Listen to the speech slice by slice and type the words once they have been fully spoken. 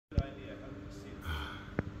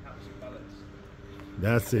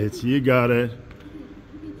That's it. You got it.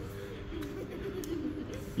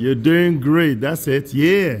 You're doing great. That's it.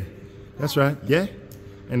 Yeah. That's right. Yeah.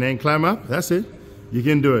 And then climb up. That's it. You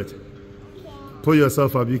can do it. Pull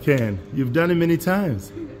yourself up. You can. You've done it many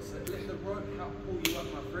times.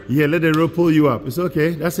 Yeah, let the rope pull you up. It's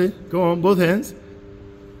okay. That's it. Go on. Both hands.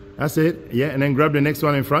 That's it. Yeah. And then grab the next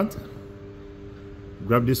one in front.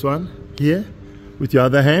 Grab this one here with your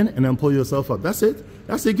other hand and then pull yourself up. That's it.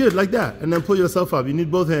 That's it. Good. Like that. And then pull yourself up. You need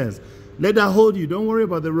both hands. Let that hold you. Don't worry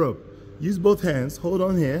about the rope. Use both hands. Hold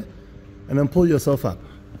on here and then pull yourself up.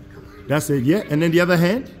 That's it. Yeah. And then the other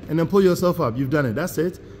hand and then pull yourself up. You've done it. That's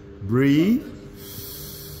it. Breathe.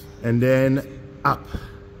 And then up.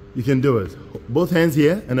 You can do it. Both hands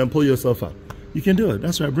here and then pull yourself up. You can do it.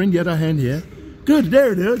 That's right. Bring the other hand here. Good.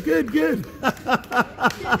 There it is. Good, good.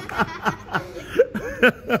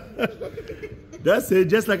 That's it.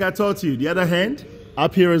 Just like I taught you. The other hand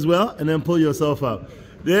up here as well and then pull yourself up.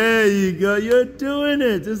 There you go. You're doing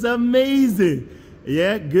it. It's amazing.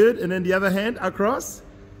 Yeah, good. And then the other hand across.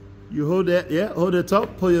 You hold it. Yeah, hold the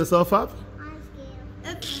top. Pull yourself up.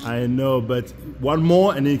 I know, but one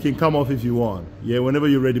more and then you can come off if you want. Yeah, whenever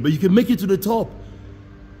you're ready. But you can make it to the top.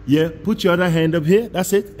 Yeah, put your other hand up here.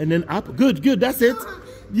 That's it. And then up. Good, good. That's it.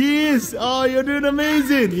 Yes. Oh, you're doing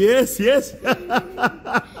amazing. Yes, yes.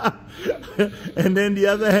 And then the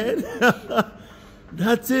other hand.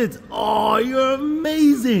 That's it. Oh, you're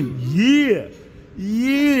amazing. Yeah.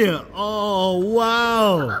 Yeah. Oh,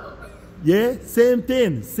 wow. Yeah, same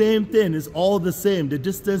thing. Same thing. It's all the same. The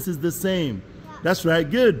distance is the same. That's right.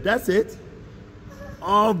 Good. That's it.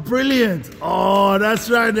 Oh, brilliant. Oh, that's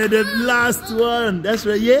right. And the last one. That's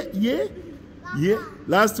right. Yeah, yeah. Yeah.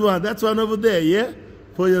 Last one. That's one over there. Yeah.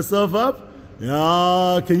 Pull yourself up.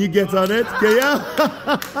 Oh, can you get on it? Can you?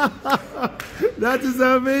 That is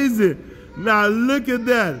amazing. Now look at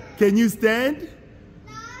that. Can you stand?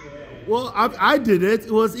 Well, I did it.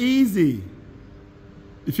 It was easy.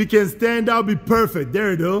 If you can stand, that'll be perfect.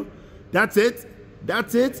 There you go. That's it.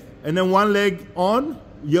 That's it. And then one leg on.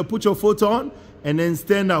 You put your foot on. And then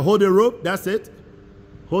stand up. Hold the rope. That's it.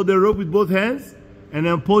 Hold the rope with both hands. And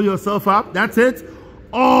then pull yourself up. That's it.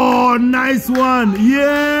 Oh, nice one.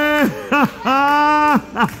 Yeah.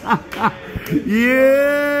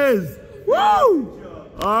 Yes. Woo.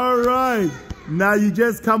 All right. Now you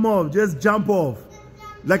just come off. Just jump off.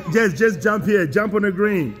 Like just jump here. Jump on the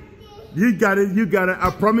green. You got it. You got it. I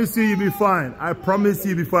promise you, you'll be fine. I promise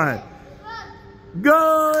you'll be fine.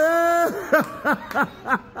 Go.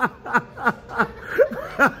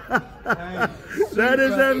 That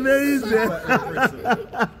is amazing.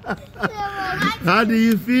 How do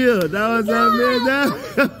you feel? That was amazing.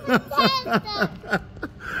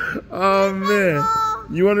 Oh man.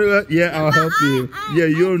 You want to? Yeah, I'll help you. Yeah,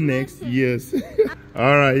 you're next. Yes.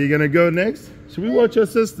 All right, you gonna go next? Should we watch your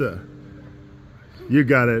sister? You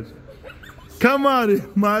got it. Come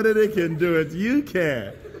on, Mother, they can do it. You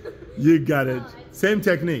can. You got it. Same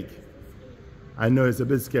technique. I know it's a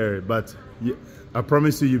bit scary, but I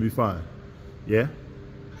promise you, you'll be fine. Yeah?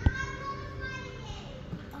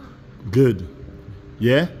 Good.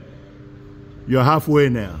 Yeah? You're halfway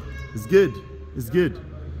now. It's good. It's good.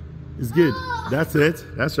 It's good. That's it.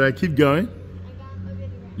 That's right. Keep going.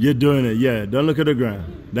 You're doing it. Yeah. Don't look at the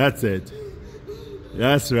ground. That's it.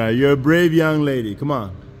 That's right. You're a brave young lady. Come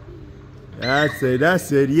on. That's it.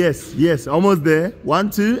 That's it. Yes. Yes. Almost there. 1,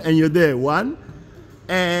 2, and you're there. 1.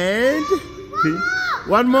 And 2.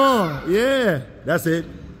 One more. Yeah. That's it.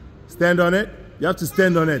 Stand on it. You have to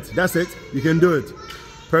stand on it. That's it. You can do it.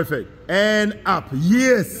 Perfect. And up.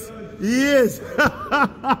 Yes. Yes.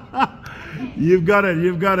 You've got it.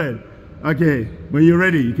 You've got it. Okay. When you're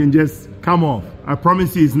ready, you can just come off. I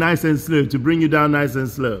promise you it's nice and slow to bring you down nice and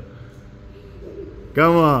slow.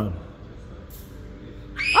 Come on.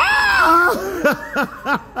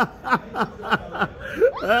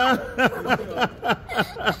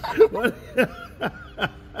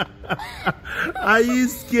 Are you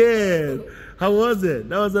scared? How was it?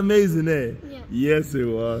 That was amazing, eh? Yeah. Yes, it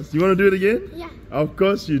was. You want to do it again? Yeah. Of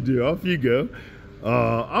course you do. Off you go.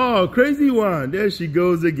 Oh, crazy one. There she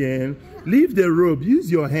goes again. Leave the rope.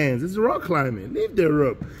 Use your hands. It's rock climbing. Leave the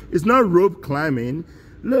rope. It's not rope climbing.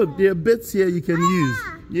 Look, there are bits here you can use.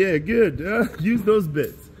 Yeah, good. Use those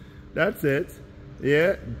bits. That's it.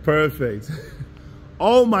 Yeah, perfect.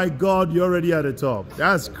 Oh my God, you're already at the top.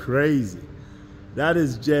 That's crazy. That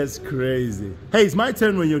is just crazy. Hey, it's my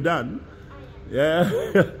turn when you're done. Yeah.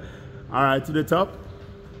 All right, to the top.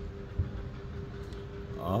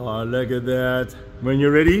 Oh, look at that. When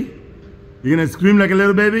you're ready, you're gonna scream like a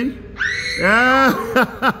little baby? Yeah.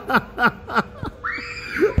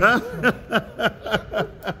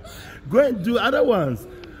 Go and do other ones.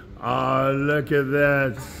 Oh, look at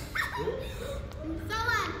that.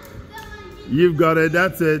 You've got it.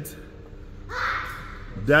 That's it.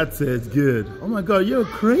 That's it. Good. Oh my God, you're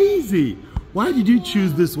crazy. Why did you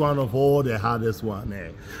choose this one of all the hardest one?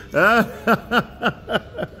 Let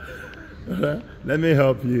me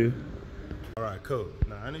help you. All right, cool.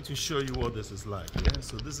 Now I need to show you what this is like. Yeah.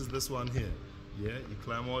 So this is this one here. Yeah. You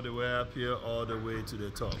climb all the way up here, all the way to the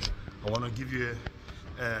top. I want to give you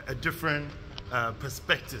a different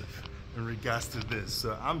perspective in regards to this.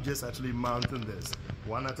 So I'm just actually mounting this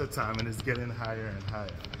one at a time, and it's getting higher and higher.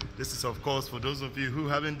 This is, of course, for those of you who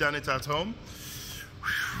haven't done it at home.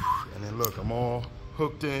 And then look, I'm all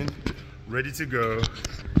hooked in, ready to go.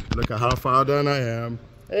 Look at how far down I am.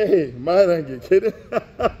 Hey, my thank kidding.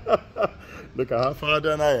 Look at how far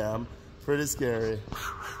down I am. Pretty scary.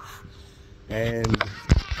 And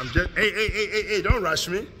I'm just, hey, don't rush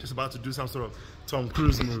me. Just about to do some sort of Tom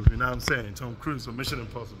Cruise move, you know what I'm saying? Tom Cruise from Mission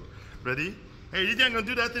Impossible. Ready? Hey, you think I'm gonna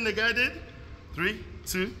do that thing the guy did? 3,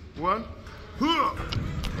 2, 1.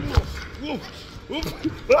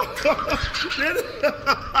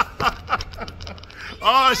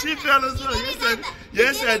 Oh, she fell asleep.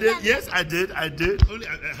 Yes, I did. Yes, I did. I did. Only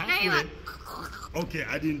halfway. Okay,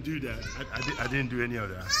 I didn't do that. I didn't do any of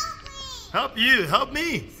that. Help you. Help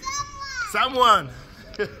me. Someone.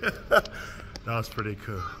 That was pretty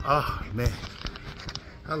cool. Oh, man.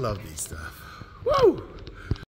 I love these stuff. Woo!